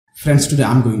Friends, today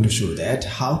I'm going to show that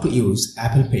how to use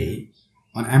Apple Pay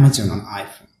on Amazon on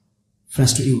iPhone.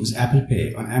 Friends, to use Apple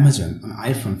Pay on Amazon on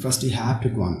iPhone, first you have to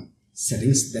go on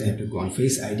settings, then you have to go on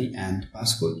Face ID and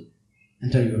passcode.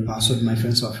 Enter your password, my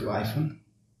friends, of your iPhone.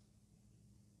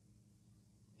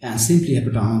 And simply you have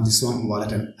to download this one,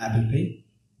 wallet and Apple Pay.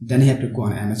 Then you have to go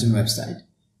on Amazon website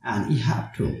and you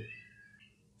have to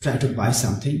try to buy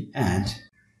something, and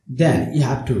then you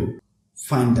have to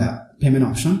find the payment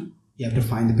option. You have to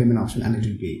find the payment option and it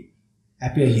will be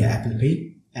appear here, Apple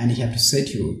Pay, and you have to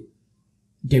set your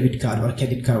debit card or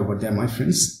credit card over there, my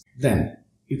friends. Then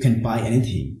you can buy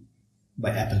anything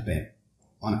by Apple Pay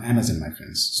on Amazon, my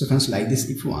friends. So friends, like this,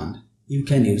 if you want, you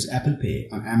can use Apple Pay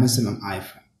on Amazon on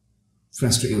iPhone.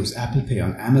 Friends, to use Apple Pay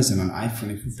on Amazon on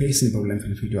iPhone, if you face any problem,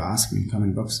 feel free to ask me in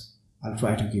comment box. I'll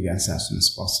try to give you answers as soon as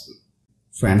possible.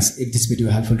 Friends, if this video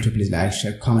helpful to, please like,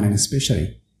 share, comment, and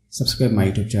especially subscribe my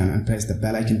YouTube channel and press the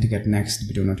bell icon to get next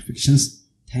video notifications.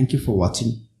 Thank you for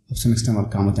watching. Hope so next time I'll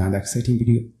come with another exciting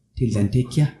video. Till then,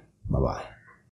 take care. Bye bye.